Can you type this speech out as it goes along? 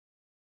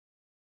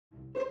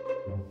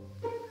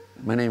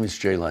My name is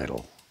Jay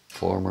Lytle,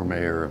 former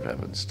mayor of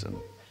Evanston.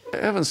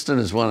 Evanston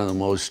is one of the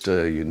most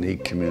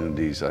unique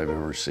communities I've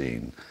ever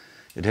seen.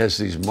 It has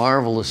these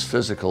marvelous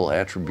physical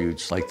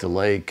attributes like the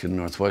lake and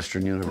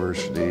Northwestern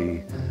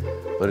University,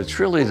 but it's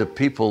really the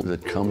people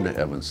that come to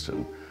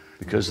Evanston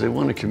because they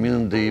want a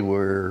community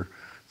where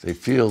they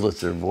feel that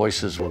their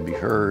voices will be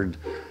heard,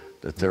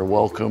 that they're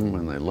welcome,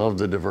 and they love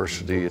the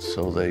diversity,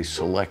 so they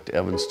select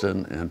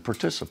Evanston and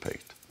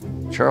participate.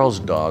 Charles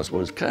Dawes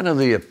was kind of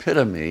the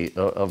epitome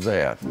of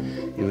that.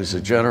 He was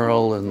a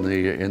general in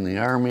the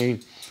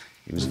Army.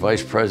 He was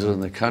vice president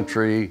of the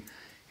country.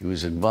 He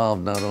was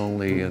involved not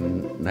only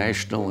in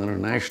national,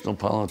 international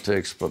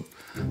politics,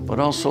 but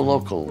also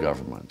local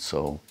government.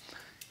 So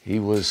he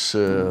was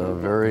a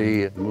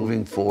very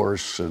moving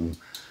force and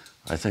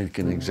I think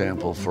an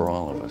example for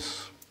all of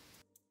us.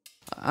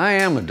 I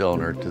am a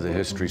donor to the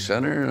History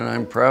Center and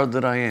I'm proud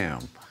that I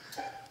am.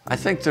 I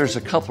think there's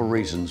a couple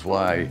reasons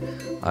why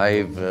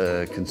I've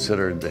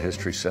considered the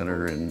History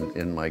Center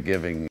in my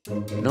giving.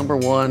 Number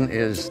one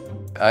is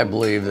I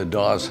believe the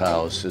Dawes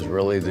House is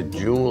really the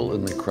jewel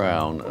in the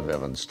crown of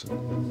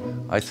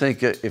Evanston. I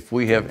think if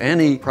we have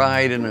any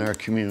pride in our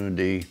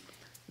community,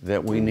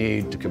 that we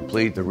need to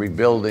complete the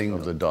rebuilding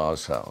of the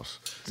Dawes House.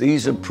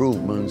 These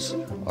improvements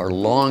are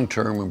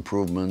long-term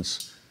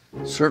improvements,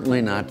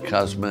 certainly not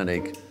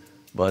cosmetic,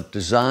 but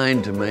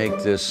designed to make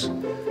this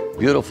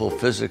beautiful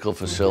physical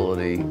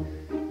facility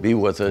be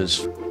with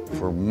us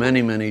for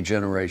many, many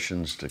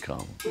generations to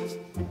come.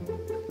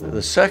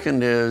 The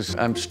second is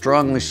I'm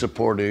strongly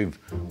supportive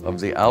of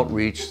the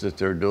outreach that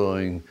they're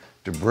doing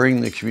to bring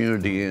the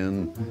community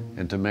in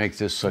and to make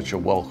this such a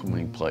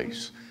welcoming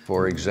place.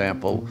 For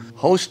example,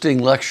 hosting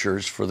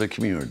lectures for the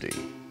community.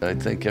 I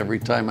think every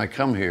time I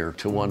come here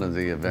to one of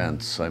the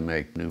events, I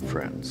make new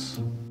friends.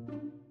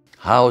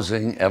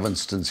 Housing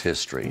Evanston's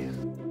history.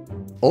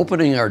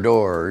 Opening our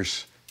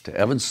doors to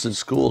Evanston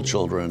school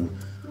children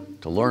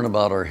to learn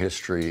about our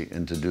history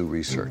and to do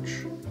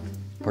research.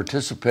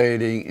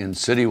 Participating in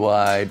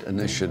citywide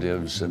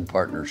initiatives and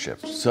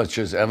partnerships, such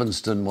as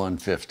Evanston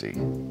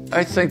 150.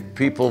 I think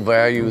people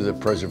value the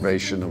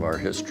preservation of our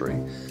history.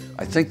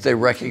 I think they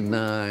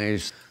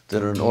recognize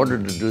that in order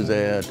to do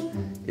that,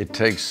 it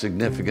takes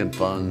significant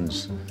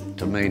funds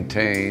to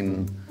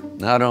maintain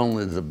not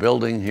only the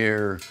building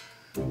here,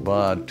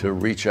 but to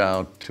reach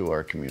out to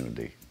our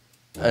community.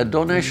 A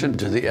donation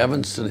to the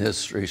Evanston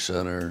History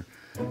Center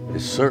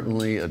is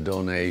certainly a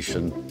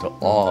donation to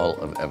all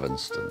of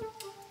Evanston.